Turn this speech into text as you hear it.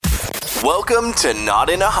Welcome to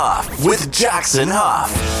Not in a Huff with Jackson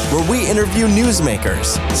Huff, where we interview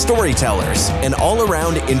newsmakers, storytellers, and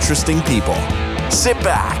all-around interesting people. Sit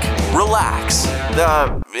back, relax,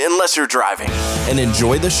 unless you're driving, and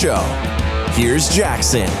enjoy the show. Here's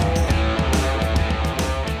Jackson.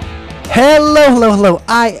 Hello.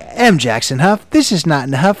 I am Jackson Huff. This is Not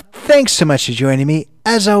in a Huff. Thanks so much for joining me.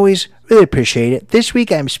 As always, really appreciate it. This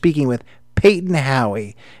week I'm speaking with Payton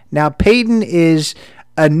Howie. Now, Payton is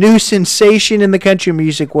a new sensation in the country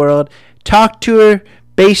music world. Talked to her,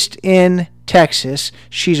 based in Texas.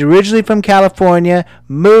 She's originally from California,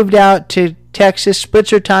 moved out to Texas, splits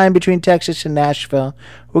her time between Texas and Nashville.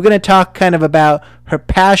 We're going to talk kind of about her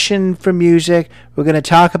passion for music. We're going to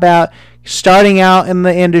talk about starting out in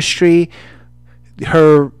the industry,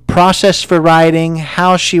 her process for writing,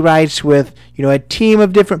 how she writes with, a team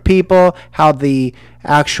of different people, how the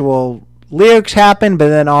actual lyrics happen, but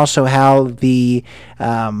then also how the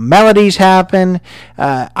melodies happen.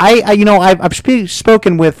 I've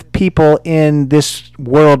spoken with people in this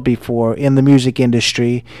world before, in the music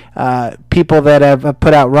industry, people that have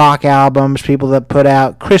put out rock albums, people that put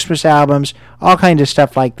out Christmas albums, all kinds of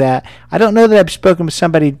stuff like that. I don't know that I've spoken with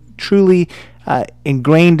somebody truly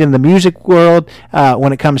ingrained in the music world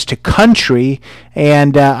when it comes to country,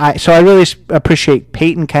 and so I really appreciate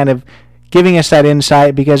Payton kind of giving us that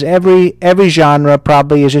insight, because every genre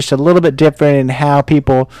probably is just a little bit different in how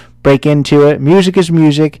people break into it. Music is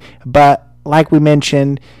music, but like we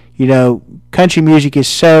mentioned, country music is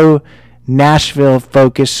so Nashville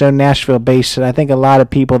focused, so Nashville based, that I think a lot of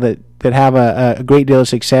people that have a great deal of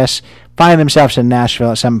success find themselves in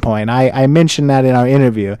Nashville at some point. I mentioned that in our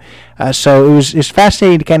interview. So it's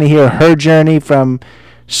fascinating to kind of hear her journey from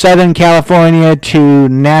Southern California to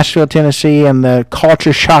Nashville, Tennessee, and the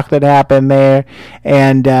culture shock that happened there,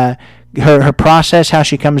 and her process, how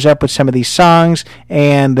she comes up with some of these songs,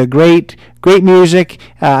 and the great music.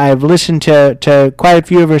 I've listened to quite a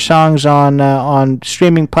few of her songs on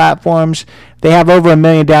streaming platforms. They have over 1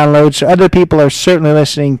 million downloads, so other people are certainly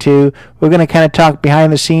listening to. We're going to kind of talk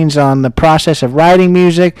behind the scenes on the process of writing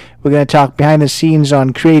music. We're going to talk behind the scenes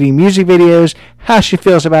on creating music videos, how she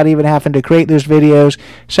feels about even having to create those videos,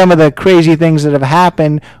 some of the crazy things that have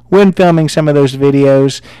happened when filming some of those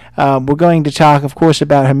videos. We're going to talk, of course,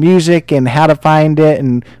 about her music and how to find it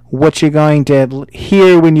and what you're going to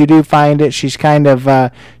hear when you do find it. She's kind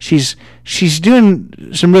of she's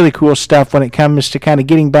doing some really cool stuff when it comes to kind of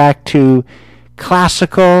getting back to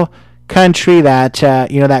classical country, that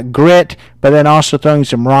that grit, but then also throwing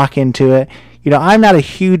some rock into it. I'm not a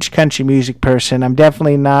huge country music person. I'm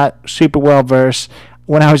definitely not super well versed.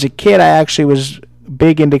 When I was a kid, I actually was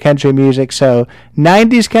big into country music. So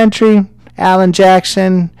 90s country, Alan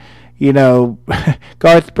Jackson,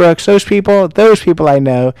 Garth Brooks, those people I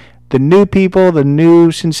know. The new people, the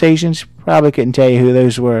new sensations, probably couldn't tell you who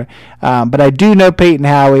those were. But I do know Payton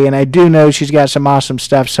Howie, and I do know she's got some awesome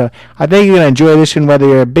stuff. So I think you're going to enjoy this one, whether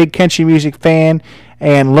you're a big country music fan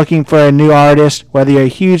and looking for a new artist, whether you're a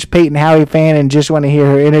huge Payton Howie fan and just want to hear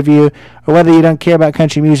her interview, or whether you don't care about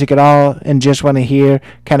country music at all and just want to hear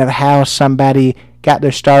kind of how somebody got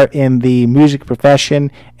their start in the music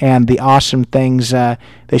profession and the awesome things that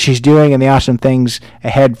she's doing and the awesome things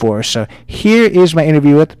ahead for her. So here is my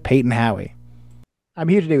interview with Payton Howie. I'm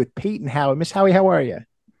here today with Payton Howie. Miss Howie, how are you?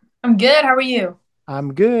 I'm good. How are you?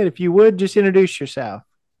 I'm good. If you would, just introduce yourself.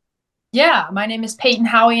 Yeah, my name is Payton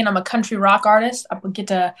Howie, and I'm a country rock artist. I get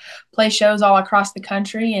to play shows all across the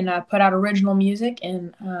country and put out original music,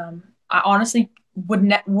 and I honestly would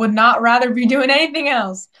not rather be doing anything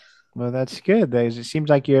else. Well, that's good. It seems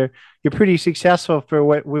like you're pretty successful for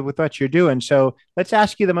with what you're doing. So let's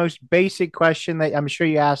ask you the most basic question that I'm sure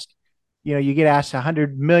you get asked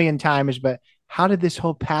 100 million times, but how did this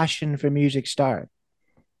whole passion for music start?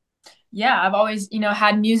 Yeah, I've always,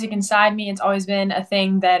 had music inside me. It's always been a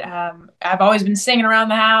thing that I've always been singing around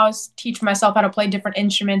the house, teaching myself how to play different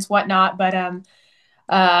instruments, whatnot. But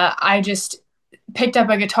I just picked up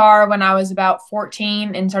a guitar when I was about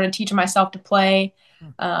 14 and started teaching myself to play.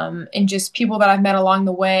 And just people that I've met along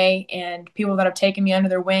the way and people that have taken me under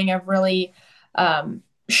their wing have really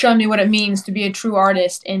shown me what it means to be a true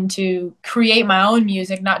artist and to create my own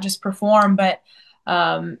music, not just perform, but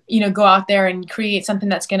go out there and create something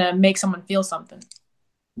that's going to make someone feel something.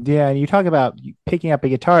 Yeah. And you talk about picking up a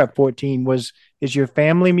guitar at 14. Is your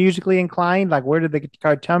family musically inclined? Like, where did the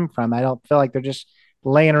guitar come from? I don't feel like they're just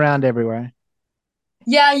laying around everywhere.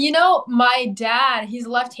 Yeah, my dad, he's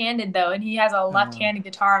left-handed though, and he has a left-handed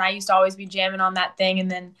guitar, and I used to always be jamming on that thing. And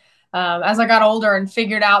then as I got older and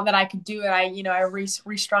figured out that I could do it, I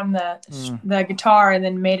restrung the guitar and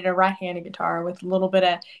then made it a right-handed guitar with a little bit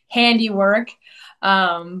of handiwork.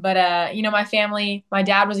 But my family, my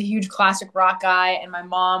dad was a huge classic rock guy, and my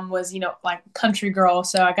mom was, like country girl.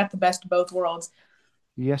 So I got the best of both worlds.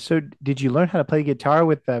 Yeah. So did you learn how to play guitar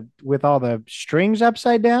with the with all the strings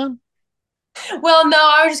upside down? Well, no,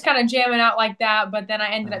 I was just kind of jamming out like that, but then I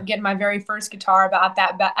ended Uh, up getting my very first guitar about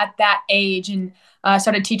at that age, and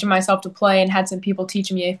started teaching myself to play, and had some people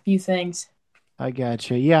teaching me a few things. I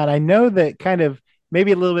gotcha. Yeah, and I know that kind of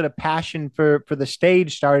maybe a little bit of passion for the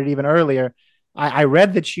stage started even earlier. I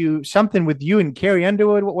read that you something with you and Carrie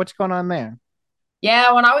Underwood. What's going on there?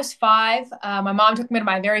 Yeah, when I was 5, my mom took me to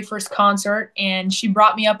my very first concert, and she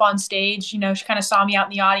brought me up on stage. She kind of saw me out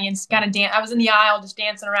in the audience, kind of dance. I was in the aisle just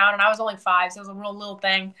dancing around, and I was only 5, so it was a real little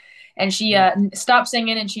thing. And she Yeah. stopped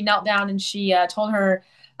singing, and she knelt down, and she told her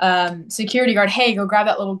security guard, "Hey, go grab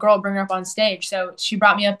that little girl, bring her up on stage." So she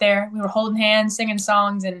brought me up there. We were holding hands, singing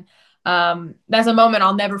songs, and that's a moment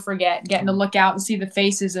I'll never forget. Getting to look out and see the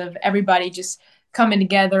faces of everybody just coming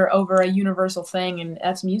together over a universal thing, and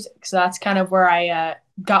that's music. So that's kind of where I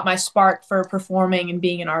got my spark for performing and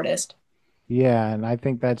being an artist. Yeah, and I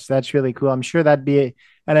think that's really cool. I'm sure that'd be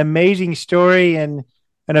an amazing story in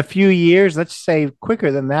a few years, let's say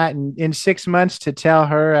quicker than that, in 6 months to tell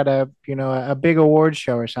her at a a big award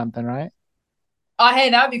show or something, right? Oh, hey,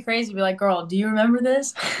 that would be crazy. Be like, girl, do you remember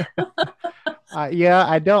this? Yeah,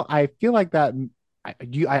 I don't. I feel like that.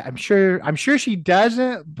 I'm sure she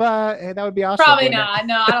doesn't, but that would be awesome, Probably wouldn't not. it?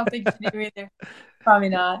 No, I don't think you do either. Probably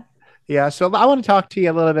not. Yeah, so I want to talk to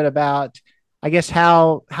you a little bit about, I guess,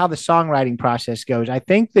 how the songwriting process goes. I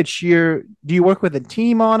think that do you work with a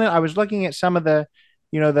team on it? I was looking at some of the,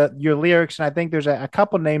 the your lyrics, and I think there's a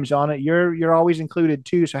couple names on it. You're always included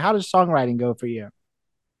too. So how does songwriting go for you?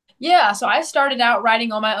 Yeah, so I started out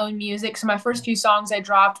writing all my own music. So my first few songs I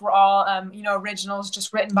dropped were all, originals,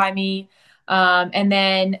 just written by me. And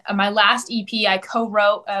then my last EP I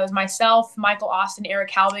co-wrote, was myself, Michael Austin,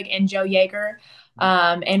 Eric Halbig, and Joe Yeager.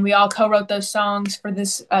 And we all co-wrote those songs for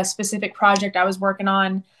this specific project I was working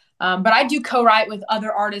on. But I do co-write with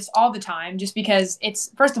other artists all the time, just because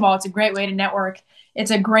first of all, it's a great way to network.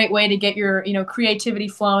 It's a great way to get your creativity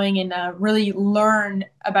flowing, and really learn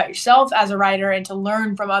about yourself as a writer, and to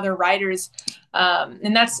learn from other writers.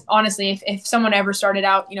 And that's honestly, if someone ever started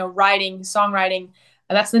out writing songwriting,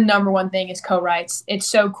 that's the number one thing, is co-writes. It's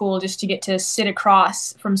so cool just to get to sit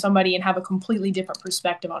across from somebody and have a completely different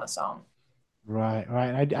perspective on a song. Right,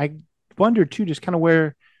 right. I wonder too, just kind of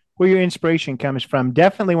where your inspiration comes from.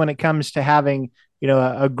 Definitely when it comes to having,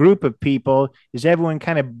 a group of people, does everyone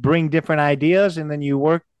kind of bring different ideas and then you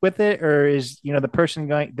work with it, or is the person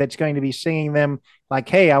that's going to be singing them like,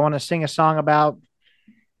 hey, I want to sing a song about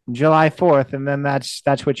July 4th, and then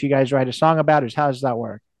that's what you guys write a song about, is how does that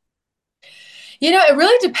work? It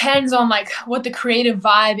really depends on like what the creative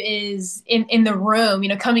vibe is in the room,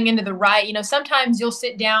 coming into the right. Sometimes you'll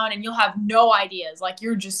sit down and you'll have no ideas, like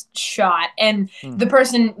you're just shot. And Hmm. the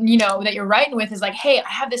person, that you're writing with is like, "Hey, I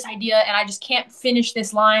have this idea and I just can't finish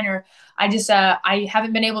this line, or I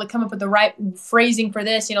haven't been able to come up with the right phrasing for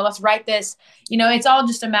this, let's write this." It's all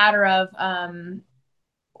just a matter of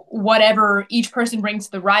whatever each person brings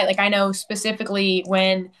to the right. Like I know specifically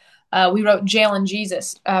when we wrote "Jail and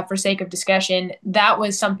Jesus" for sake of discussion. That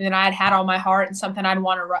was something that I had had on my heart, and something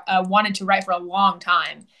wanted to write for a long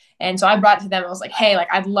time. And so I brought it to them. I was like, "Hey, like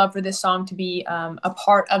I'd love for this song to be a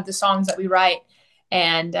part of the songs that we write."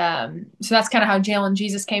 And so that's kind of how "Jail and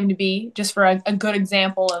Jesus" came to be, just for a good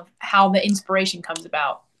example of how the inspiration comes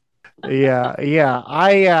about. Yeah, yeah.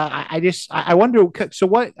 I wonder. So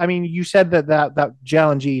what? I mean, you said that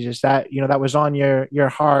Gel and Jesus, that that was on your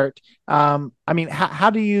heart. I mean, how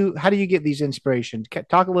do you get these inspirations?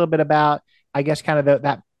 Talk a little bit about, I guess, kind of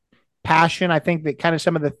that passion. I think that kind of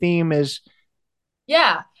some of the theme is.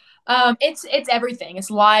 Yeah. It's everything. It's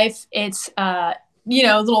life. It's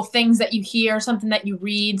little things that you hear, something that you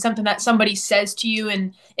read, something that somebody says to you,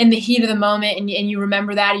 and in the heat of the moment, and you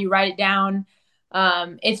remember that, or you write it down.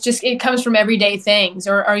 It comes from everyday things,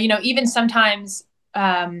 or even sometimes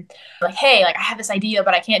like, "Hey, like I have this idea,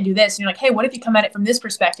 but I can't do this." And you're like, "Hey, what if you come at it from this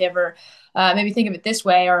perspective, or maybe think of it this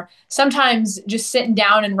way?" Or sometimes just sitting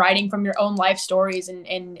down and writing from your own life stories,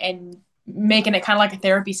 and making it kind of like a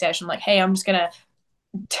therapy session. Like, "Hey, I'm just gonna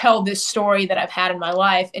tell this story that I've had in my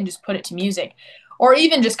life and just put it to music." Or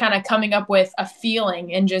even just kind of coming up with a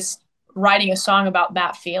feeling and just writing a song about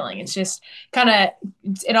that feeling. It's just kind of,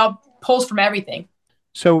 it all pulls from everything.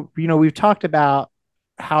 So we've talked about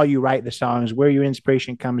how you write the songs, where your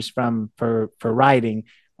inspiration comes from for writing.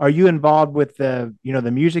 Are you involved with the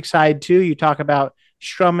music side too? You talk about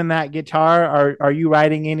strumming that guitar. Are you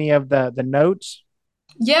writing any of the notes?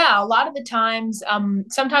 Yeah, a lot of the times,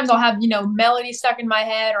 sometimes I'll have, melody stuck in my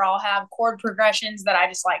head, or I'll have chord progressions that I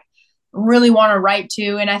just like really want to write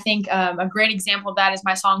to. And I think a great example of that is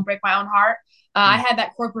my song Break My Own Heart. I Mm. had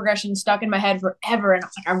that chord progression stuck in my head forever, and I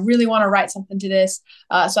was like, I really want to write something to this.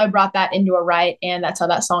 So I brought that into a write, and that's how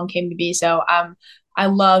that song came to be. So I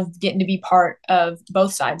love getting to be part of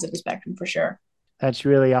both sides of the spectrum for sure. That's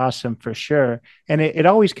really awesome for sure. And it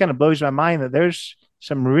always kind of blows my mind that there's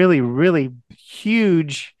some really, really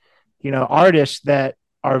huge, artists that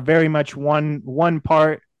are very much one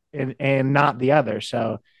part and not the other.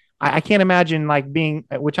 So I can't imagine like being,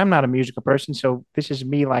 which I'm not a musical person, so this is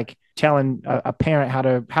me like telling a parent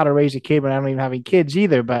how to raise a kid when I don't even have any kids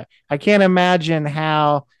either. But I can't imagine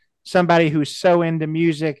how somebody who's so into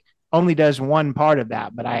music only does one part of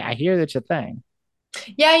that. But I hear that's a thing.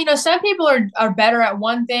 Yeah, some people are better at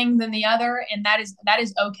one thing than the other, and that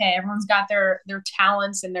is okay. Everyone's got their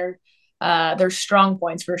talents and their strong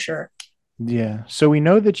points for sure. Yeah. So we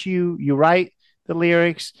know that you write the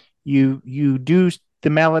lyrics, you do the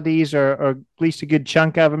melodies, or at least a good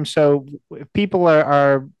chunk of them. So if people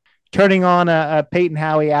are turning on a Peyton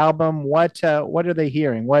Howie album, what are they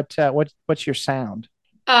hearing? What's your sound?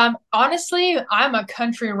 Honestly, I'm a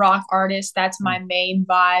country rock artist. That's my main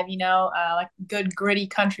vibe, like good gritty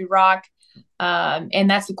country rock. And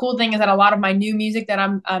that's the cool thing is that a lot of my new music that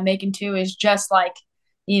I'm making too is just like,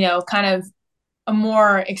 kind of a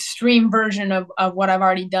more extreme version of what I've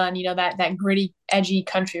already done, that gritty, edgy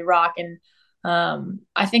country rock. And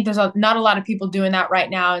I think there's not a lot of people doing that right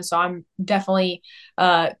now. And so I'm definitely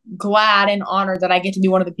glad and honored that I get to be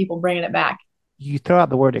one of the people bringing it back. You throw out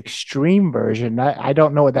the word extreme version. I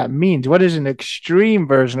don't know what that means. What does an extreme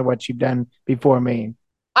version of what you've done before mean?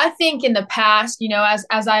 I think in the past,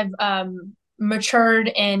 as I've matured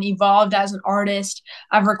and evolved as an artist,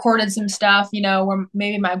 I've recorded some stuff, where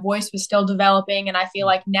maybe my voice was still developing, and I feel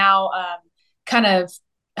like now, kind of,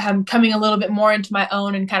 I'm coming a little bit more into my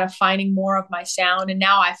own and kind of finding more of my sound. And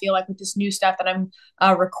now I feel like with this new stuff that I'm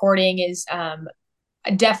recording is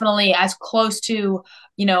definitely as close to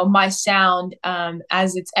my sound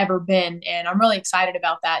as it's ever been, and I'm really excited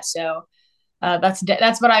about that. So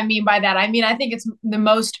that's what I mean by that. I mean, I think it's the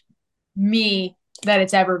most me that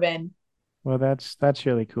it's ever been. Well, that's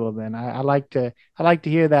really cool. Then I like to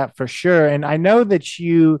hear that for sure. And I know that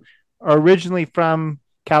you are originally from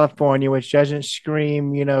California, which doesn't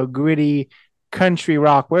scream, gritty country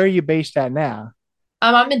rock. Where are you based at now?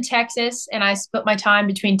 I'm in Texas, and I split my time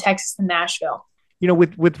between Texas and Nashville.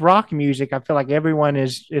 With rock music, I feel like everyone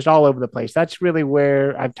is all over the place. That's really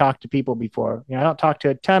where I've talked to people before. I don't talk to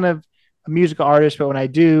a ton of musical artists, but when I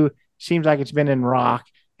do, it seems like it's been in rock,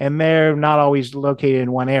 and they're not always located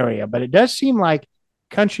in one area. But it does seem like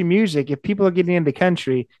country music, if people are getting into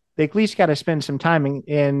country, they at least got to spend some time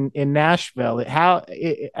in Nashville.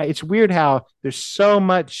 It's weird how there's so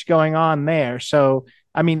much going on there. So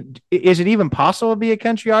I mean, is it even possible to be a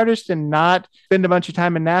country artist and not spend a bunch of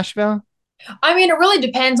time in Nashville? I mean, it really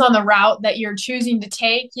depends on the route that you're choosing to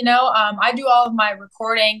take. I do all of my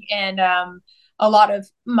recording and a lot of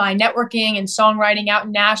my networking and songwriting out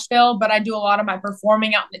in Nashville, but I do a lot of my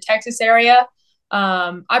performing out in the Texas area.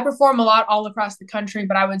 I perform a lot all across the country,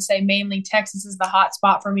 but I would say mainly Texas is the hot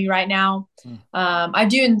spot for me right now. I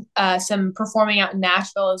do some performing out in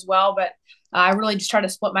Nashville as well, but I really just try to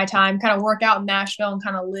split my time, kind of work out in Nashville and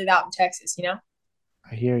kind of live out in Texas.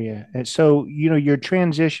 I hear you. And so, your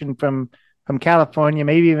transition from California,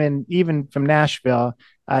 maybe even from Nashville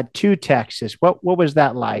to Texas. What was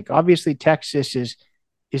that like? Obviously, Texas is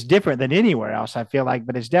different than anywhere else. I feel like,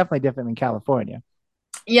 but it's definitely different than California.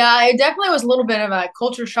 Yeah, it definitely was a little bit of a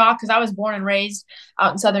culture shock because I was born and raised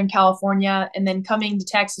out in Southern California, and then coming to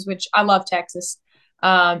Texas, which I love Texas,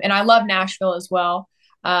 and I love Nashville as well.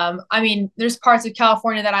 I mean, there's parts of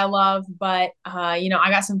California that I love, but I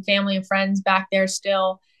got some family and friends back there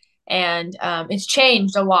still, and it's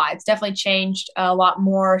changed a lot. It's definitely changed a lot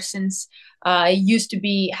more since it used to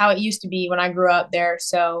be how it used to be when I grew up there.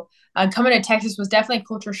 So coming to Texas was definitely a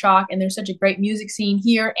culture shock, and there's such a great music scene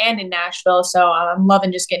here and in Nashville. So I'm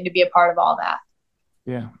loving just getting to be a part of all that.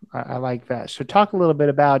 Yeah, I like that. So, talk a little bit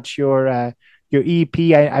about your EP.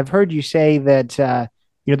 I've heard you say that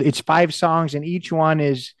it's 5 songs, and each one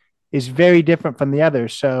is very different from the other.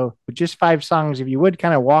 So, with just 5 songs, if you would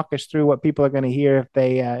kind of walk us through what people are going to hear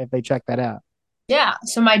if they check that out. Yeah.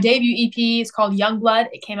 So my debut EP is called Youngblood.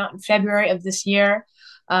 It came out in February of this year,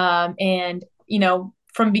 and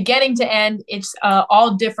from beginning to end, it's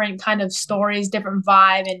all different kind of stories, different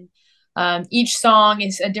vibe, and each song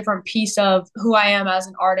is a different piece of who I am as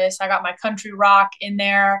an artist. I got my country rock in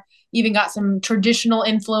there, even got some traditional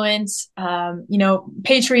influence,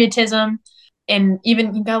 patriotism. and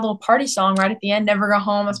even you got a little party song right at the end, Never Go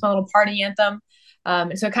Home. That's my little party anthem.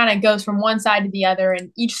 So it kind of goes from one side to the other,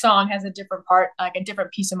 and each song has a different part, like a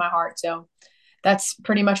different piece of my heart. So that's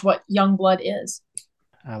pretty much what Young Blood is.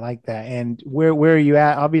 I like that. And where are you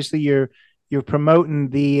at? Obviously, you're promoting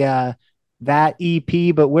the that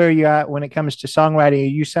EP, but where are you at when it comes to songwriting?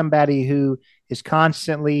 Are you somebody who is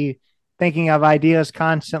constantly thinking of ideas,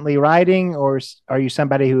 constantly writing, or are you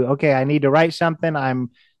somebody who, okay, I need to write something.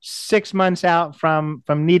 I'm 6 months out from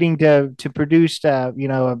needing to produce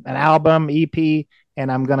an album EP,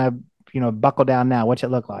 and I'm gonna buckle down now. What's it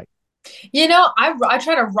look like? I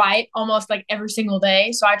try to write almost like every single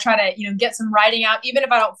day. So I try to, get some writing out. Even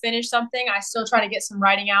if I don't finish something, I still try to get some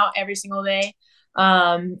writing out every single day.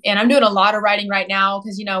 And I'm doing a lot of writing right now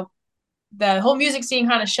because, the whole music scene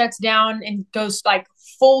kind of shuts down and goes like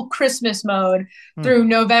full Christmas mode through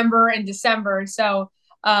November and December. So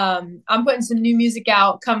I'm putting some new music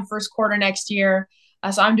out come first quarter next year.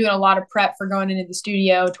 So I'm doing a lot of prep for going into the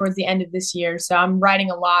studio towards the end of this year. So I'm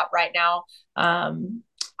writing a lot right now.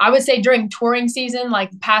 I would say during touring season,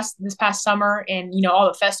 like this past summer and, all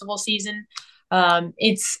the festival season,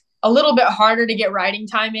 it's a little bit harder to get writing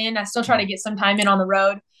time in. I still try to get some time in on the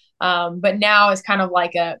road. But now it's kind of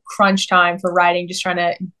like a crunch time for writing, just trying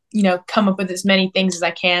to, come up with as many things as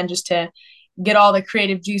I can just to get all the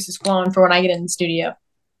creative juices flowing for when I get in the studio.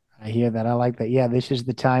 I hear that. I like that. Yeah, this is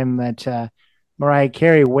the time that Mariah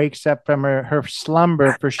Carey wakes up from her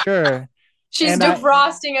slumber for sure. She's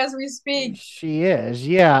defrosting as we speak. She is.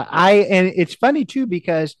 Yeah. And it's funny too,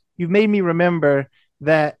 because you've made me remember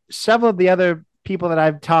that several of the other people that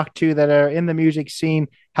I've talked to that are in the music scene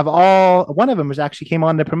one of them was actually came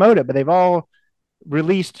on to promote it, but they've all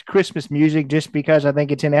released Christmas music just because I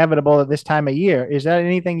think it's inevitable at this time of year. Is that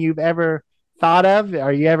anything you've ever thought of?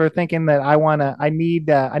 Are you ever thinking that I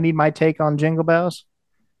need my take on Jingle Bells?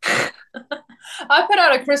 I put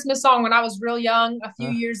out a Christmas song when I was real young a few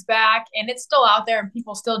years back, and it's still out there, and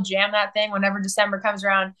people still jam that thing whenever December comes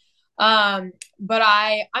around. But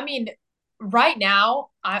I mean, right now,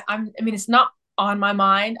 I mean, it's not on my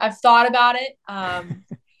mind. I've thought about it,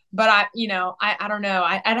 but I don't know.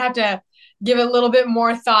 I'd have to give it a little bit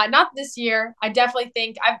more thought. Not this year. I definitely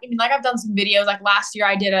think I've done some videos. Like last year,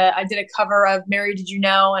 I did a cover of "Mary Did You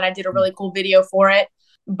Know," and I did a really cool video for it.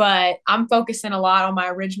 But I'm focusing a lot on my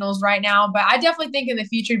originals right now. But I definitely think in the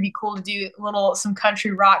future it'd be cool to do some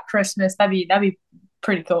country rock Christmas. That'd be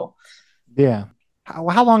pretty cool. Yeah.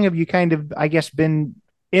 How long have you kind of, I guess, been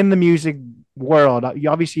in the music world?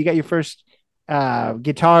 You got your first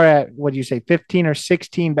guitar at, what do you say, 15 or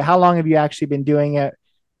 16? But how long have you actually been doing it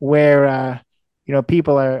where,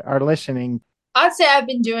 people are listening? I'd say I've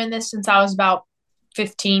been doing this since I was about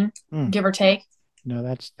 15, give or take. No,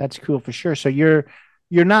 that's cool for sure. So you're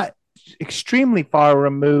not extremely far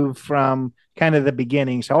removed from kind of the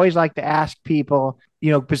beginnings. I always like to ask people,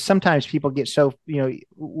 because sometimes people get so,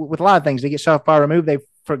 with a lot of things, they get so far removed, they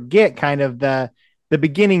forget kind of the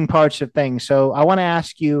beginning parts of things. So I want to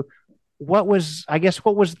ask you, what was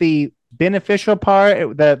the beneficial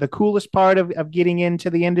part, the coolest part of getting into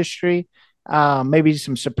the industry? Maybe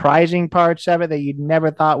some surprising parts of it that you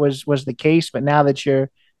never thought was the case, but now that you're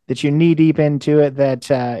knee deep into it,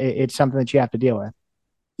 that it's something that you have to deal with.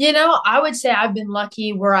 I would say I've been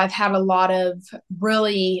lucky where I've had a lot of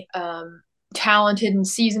really talented and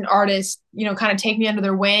seasoned artists, kind of take me under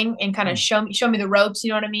their wing and kind of show me the ropes, you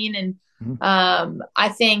know what I mean? And I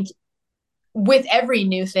think with every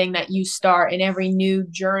new thing that you start and every new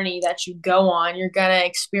journey that you go on, you're going to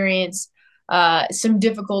experience some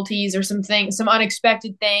difficulties or some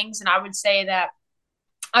unexpected things. And I would say that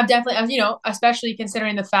I've definitely, especially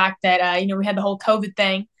considering the fact that, we had the whole COVID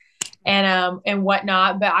thing and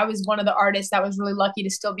whatnot. But I was one of the artists that was really lucky to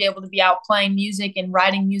still be able to be out playing music and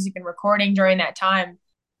writing music and recording during that time.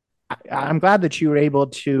 I'm glad that you were able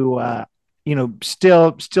to,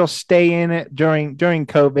 still stay in it during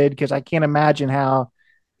COVID, because I can't imagine how,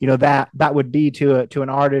 that would be to an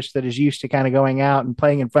artist that is used to kind of going out and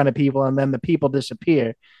playing in front of people and then the people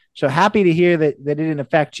disappear. So happy to hear that it didn't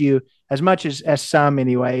affect you as much as some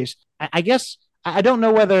anyways. I guess I don't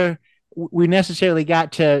know whether we necessarily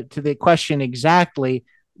got to the question exactly.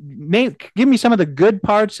 Give me some of the good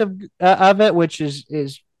parts of it, which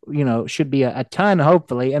is should be a ton,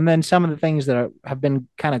 hopefully, and then some of the things that have been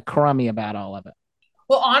kind of crummy about all of it.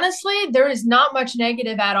 Well, honestly, there is not much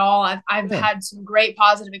negative at all. I've had some great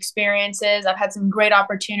positive experiences. I've had some great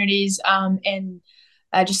opportunities, and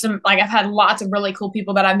just I've had lots of really cool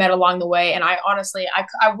people that I met along the way. And I honestly,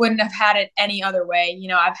 I wouldn't have had it any other way.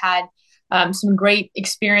 I've had some great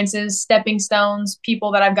experiences, stepping stones,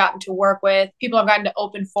 people that I've gotten to work with, people I've gotten to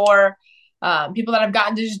open for. people that I've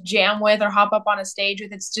gotten to just jam with or hop up on a stage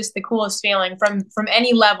with. It's just the coolest feeling from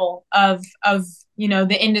any level of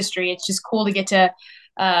the industry. It's just cool to get to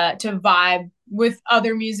vibe with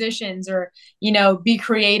other musicians or be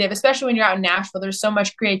creative, especially when you're out in Nashville. There's so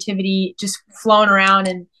much creativity just flowing around,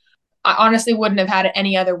 and I honestly wouldn't have had it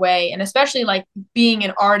any other way. And especially like being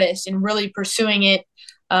an artist and really pursuing it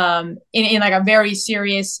in like a very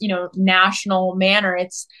serious, national manner.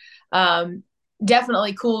 It's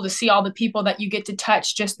definitely cool to see all the people that you get to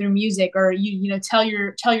touch just through music, or tell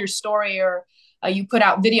your story, or you put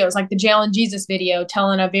out videos like the Jail and Jesus video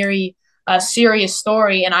telling a very serious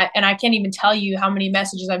story. And I can't even tell you how many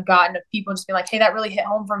messages I've gotten of people just being like, hey, that really hit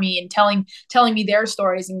home for me, and telling me their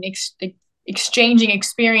stories and exchanging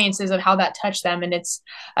experiences of how that touched them. And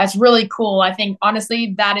that's really cool. I think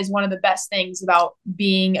honestly that is one of the best things about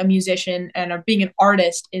being a musician and being an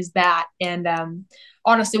artist, is that. And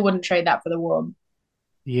honestly wouldn't trade that for the world.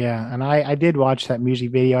 Yeah, and I did watch that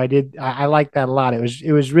music video. I like that a lot.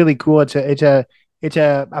 It was really cool. It's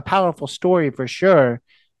a powerful story for sure.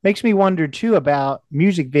 Makes me wonder too about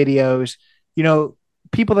music videos. You know,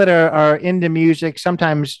 people that are into music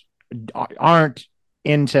sometimes aren't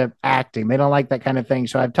into acting. They don't like that kind of thing.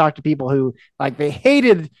 So I've talked to people who like they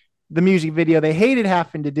hated the music video. They hated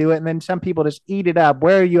having to do it, and then some people just eat it up.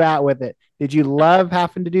 Where are you at with it? Did you love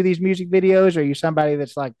having to do these music videos? Or are you somebody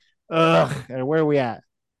that's like, ugh, or where are we at?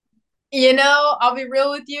 I'll be real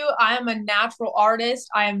with you. I am a natural artist.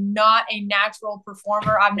 I am not a natural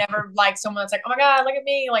performer. I've never like someone that's like, oh my God, look at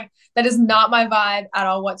me. Like, that is not my vibe at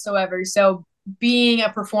all whatsoever. So, being a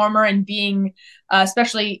performer and being,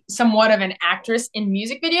 especially somewhat of an actress in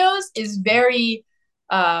music videos, is very,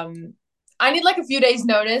 I need like a few days'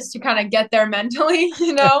 notice to kind of get there mentally,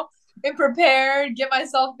 and prepared, get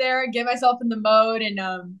myself there, get myself in the mode. And,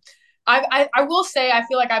 I will say I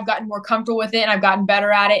feel like I've gotten more comfortable with it and I've gotten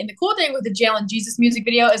better at it. And the cool thing with the Jail and Jesus music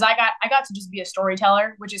video is I got to just be a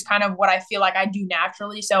storyteller, which is kind of what I feel like I do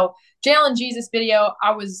naturally. So Jail and Jesus video,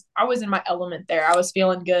 I was in my element there. I was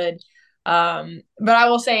feeling good. But I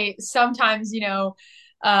will say sometimes,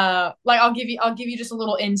 like I'll give you just a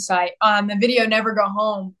little insight on the video Never Go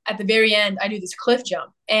Home. At the very end, I do this cliff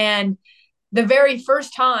jump, and the very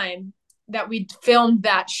first time that we filmed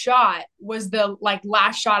that shot was the like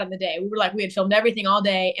last shot of the day. We had filmed everything all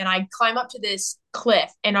day, and I climb up to this cliff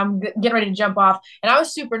and I'm getting ready to jump off, and I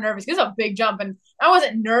was super nervous because it's a big jump, and I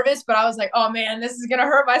wasn't nervous, but I was like, oh man, this is gonna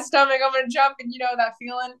hurt my stomach. I'm gonna jump, and that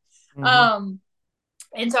feeling. Mm-hmm.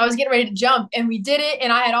 And so I was getting ready to jump, and we did it,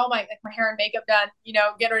 and I had all my hair and makeup done,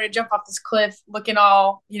 getting ready to jump off this cliff, looking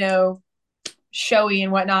all showy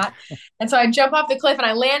and whatnot. And so I jump off the cliff and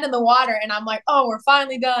I land in the water, and I'm like, oh, we're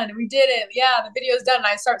finally done. And we did it. Yeah, the video's done. And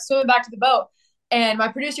I start swimming back to the boat. And my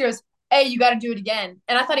producer goes, hey, you got to do it again.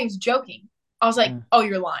 And I thought he was joking. I was like, oh,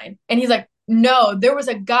 you're lying. And he's like, no, there was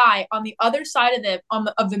a guy on the other side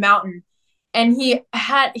of the mountain. And he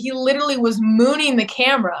literally was mooning the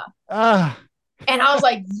camera. Ah, And I was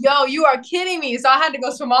like, yo, you are kidding me. So I had to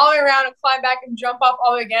go swim all the way around and climb back and jump off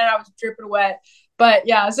all the way again. I was dripping wet. But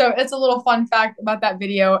yeah, so it's a little fun fact about that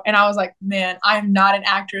video. And I was like, man, I'm not an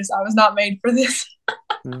actress. I was not made for this.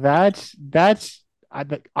 that's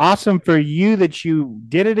awesome for you that you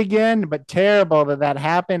did it again, but terrible that that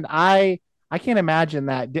happened. I can't imagine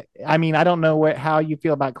that. I mean, I don't know how you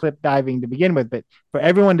feel about cliff diving to begin with, but for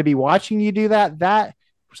everyone to be watching you do that, that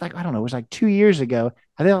was like, I don't know, it was like 2 years ago.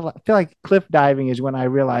 I feel like cliff diving is when I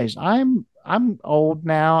realized I'm old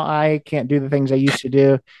now. I can't do the things I used to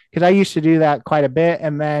do because I used to do that quite a bit.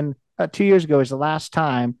 And then 2 years ago was the last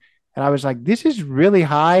time. And I was like, this is really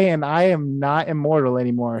high and I am not immortal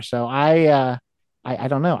anymore. So I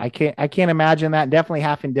don't know. I can't imagine that definitely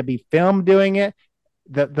having to be filmed doing it.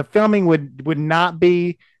 The filming would not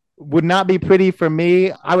be pretty for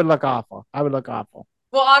me. I would look awful. I would look awful.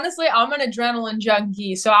 Well, honestly, I'm an adrenaline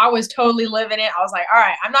junkie. So I was totally living it. I was like, all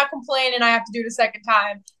right, I'm not complaining. I have to do it a second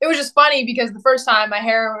time. It was just funny because the first time my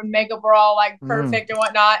hair and makeup were all like Mm. perfect and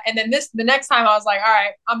whatnot. And then the next time I was like, all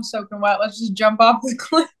right, I'm soaking wet. Let's just jump off the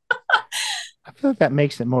cliff. I feel like that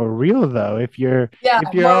makes it more real though. If you're Yeah,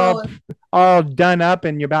 if you're more. all done up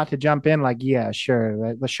and you're about to jump in, like, yeah,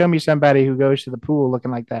 sure. Let's show me somebody who goes to the pool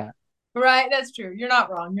looking like that. Right, that's true. You're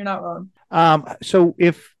not wrong. You're not wrong. So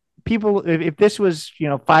if this was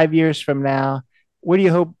 5 years from now, where do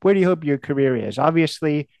you hope your career is?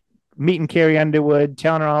 Obviously, meeting Carrie Underwood,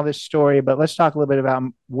 telling her all this story, but let's talk a little bit about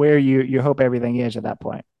where you hope everything is at that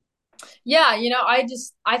point. Yeah,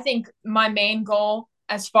 I think my main goal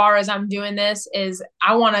as far as I'm doing this is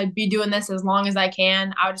I want to be doing this as long as I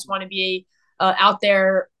can. I just want to be out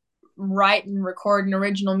there writing, recording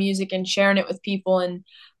original music and sharing it with people, and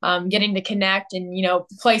getting to connect and,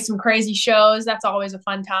 play some crazy shows. That's always a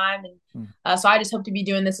fun time. And so I just hope to be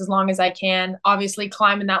doing this as long as I can. Obviously,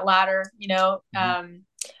 climbing that ladder,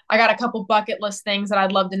 I got a couple bucket list things that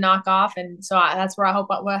I'd love to knock off. And so that's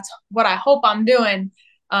what I hope I'm doing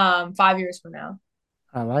 5 years from now.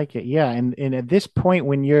 I like it. Yeah. And at this point,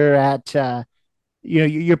 when you're at,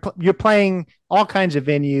 you're playing all kinds of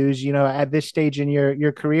venues, at this stage in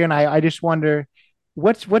your career. And I just wonder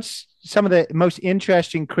what's some of the most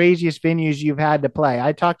interesting, craziest venues you've had to play.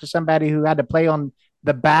 I talked to somebody who had to play on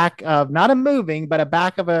the back of not a moving, but a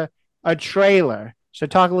back of a trailer. So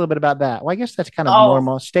talk a little bit about that. Well, I guess that's kind of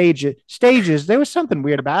normal stages. There was something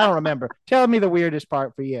weird about it. I don't remember. Tell me the weirdest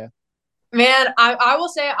part for you. Man, I will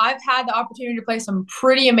say I've had the opportunity to play some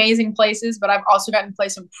pretty amazing places, but I've also gotten to play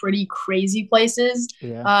some pretty crazy places.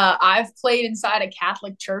 Yeah. I've played inside a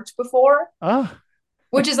Catholic church before,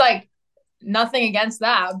 which is like nothing against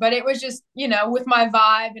that, but it was just, with my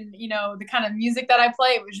vibe and, the kind of music that I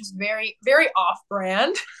play, it was just very, very off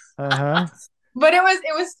brand. But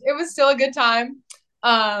it was still a good time.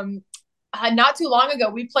 Not too long ago,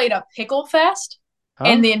 we played a pickle fest,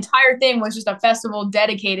 and the entire thing was just a festival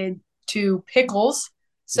dedicated to pickles.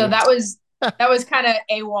 So that was kind of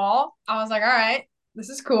AWOL. I was like, all right, this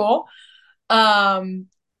is cool. And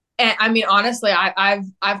I mean, honestly, I've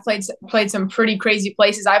played some pretty crazy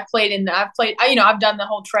places. I've done the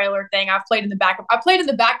whole trailer thing. I played in the back of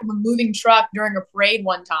a moving truck during a parade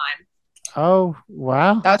one time. Oh,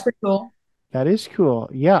 wow. That was pretty cool. That is cool.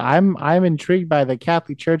 Yeah, I'm intrigued by the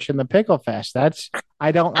Catholic Church and the Pickle Fest. I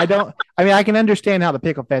mean, I can understand how the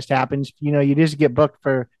Pickle Fest happens. You just get booked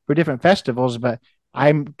for different festivals, but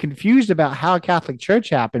I'm confused about how Catholic Church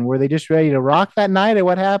happened. Were they just ready to rock that night, or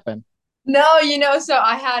what happened? No, so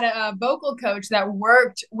I had a vocal coach that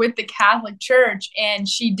worked with the Catholic Church, and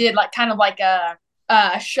she did kind of like a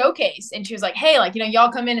showcase, and she was like, hey,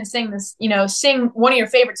 y'all come in and sing this, sing one of your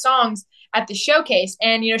favorite songs at the showcase.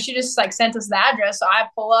 And she just sent us the address, so I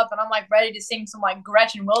pull up and I'm ready to sing some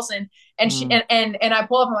Gretchen Wilson, and she and I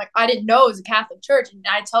pull up and I'm I didn't know it was a Catholic church, and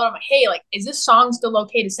I tell her, I'm hey, is this song still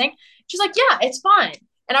okay to sing? She's like, yeah, it's fine.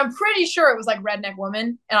 And I'm pretty sure it was Redneck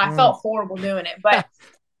Woman, and I felt horrible doing it, but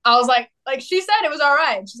I was like she said it was all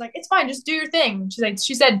right. She's like, it's fine, just do your thing.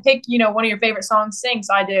 She said pick one of your favorite songs, sing.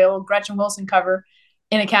 So I did a little Gretchen Wilson cover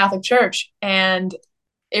in a Catholic church, and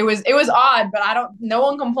it was odd, but no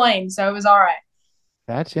one complained, so it was all right.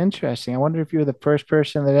 That's interesting. I wonder if you were the first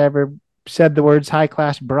person that ever said the words high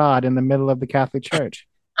class broad in the middle of the Catholic Church.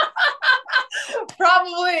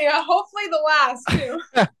 Probably. Hopefully the last too.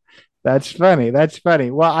 That's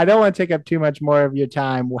funny. Well, I don't want to take up too much more of your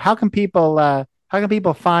time. How can people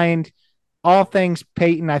find all things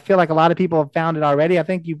Payton? I feel like a lot of people have found it already. I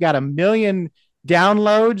think you've got 1 million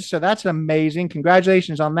downloads, so that's amazing.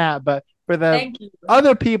 Congratulations on that. But for the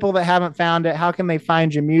other people that haven't found it, how can they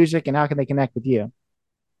find your music and how can they connect with you?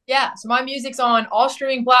 Yeah, so my music's on all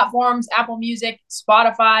streaming platforms: Apple Music,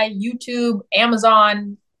 Spotify, YouTube,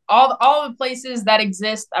 Amazon, all the places that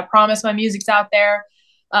exist. I promise my music's out there.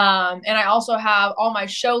 And I also have all my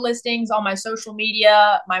show listings, all my social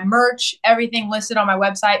media, my merch, everything listed on my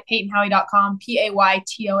website, paytonhowie.com,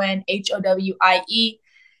 PAYTONHOWIE.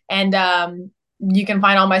 And you can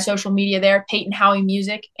find all my social media there, Payton Howie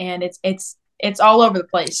Music, and it's all over the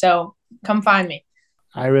place. So come find me.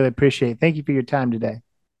 I really appreciate it. Thank you for your time today.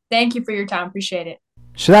 Thank you for your time. Appreciate it.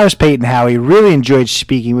 So that was Payton Howie. Really enjoyed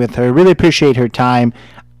speaking with her. Really appreciate her time.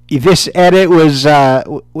 This edit was a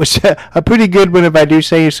pretty good one, if I do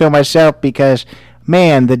say so myself, because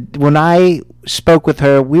man, when I spoke with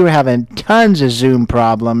her, we were having tons of Zoom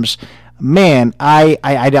problems. Man,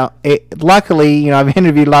 I don't. Luckily, I've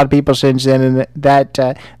interviewed a lot of people since then, and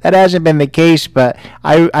that hasn't been the case. But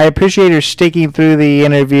I appreciate her sticking through the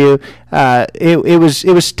interview.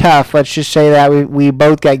 It was tough. Let's just say that we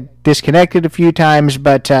both got disconnected a few times,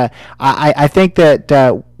 but I think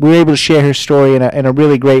that we were able to share her story in a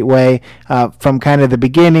really great way, from kind of the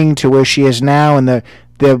beginning to where she is now, and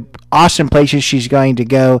the awesome places she's going to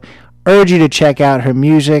go. Urge you to check out her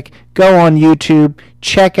music. Go on YouTube,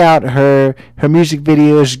 check out her music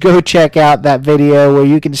videos. Go check out that video where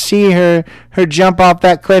you can see her jump off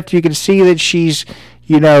that cliff. You can see that she's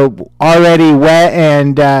already wet,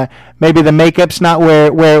 and maybe the makeup's not where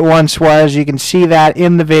it once was. You can see that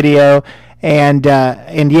in the video, and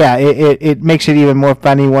yeah, it makes it even more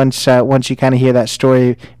funny once you kind of hear that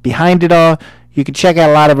story behind it all. You can check out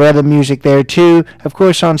a lot of her other music there too. Of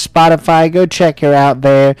course, on Spotify, go check her out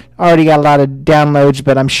there. Already got a lot of downloads,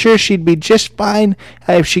 but I'm sure she'd be just fine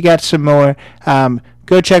if she got some more.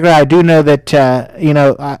 Go check her out. I do know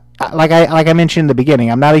that, like I mentioned in the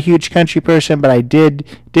beginning, I'm not a huge country person, but I did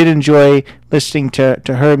enjoy listening to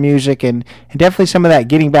her music, and definitely some of that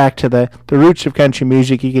getting back to the roots of country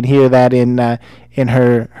music. You can hear that in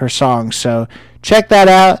her songs. So check that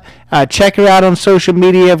out. Check her out on social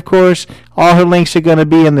media, of course. All her links are going to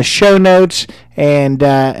be in the show notes, and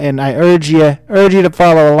I urge you to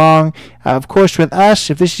follow along. Of course, with us,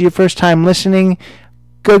 if this is your first time listening,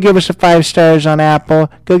 go give us a 5 stars on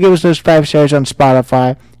Apple. Go give us those 5 stars on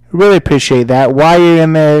Spotify. Really appreciate that. While you're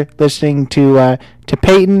in there listening to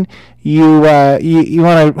Payton, you want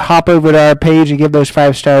to hop over to our page and give those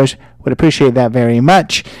 5 stars. Would appreciate that very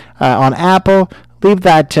much. On Apple, leave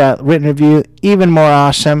that written review. Even more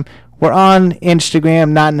awesome. We're on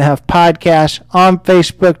Instagram, Not Enough Podcast. On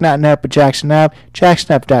Facebook, Not Enough with Jackson Huff,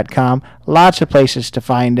 jacksonhuff.com. Lots of places to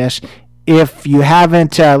find us. If you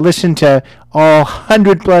haven't listened to all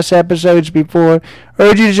 100+ episodes before,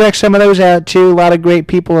 urge you to check some of those out too. A lot of great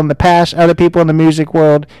people in the past, other people in the music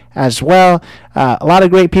world as well. A lot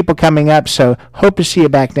of great people coming up, so hope to see you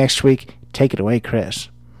back next week. Take it away, Chris.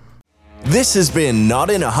 This has been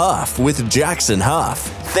Not in a Huff with Jackson Huff.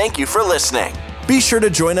 Thank you for listening. Be sure to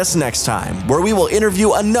join us next time, where we will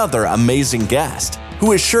interview another amazing guest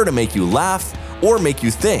who is sure to make you laugh or make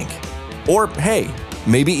you think. Or, hey,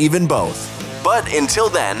 maybe even both. But until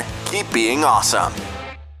then, keep being awesome.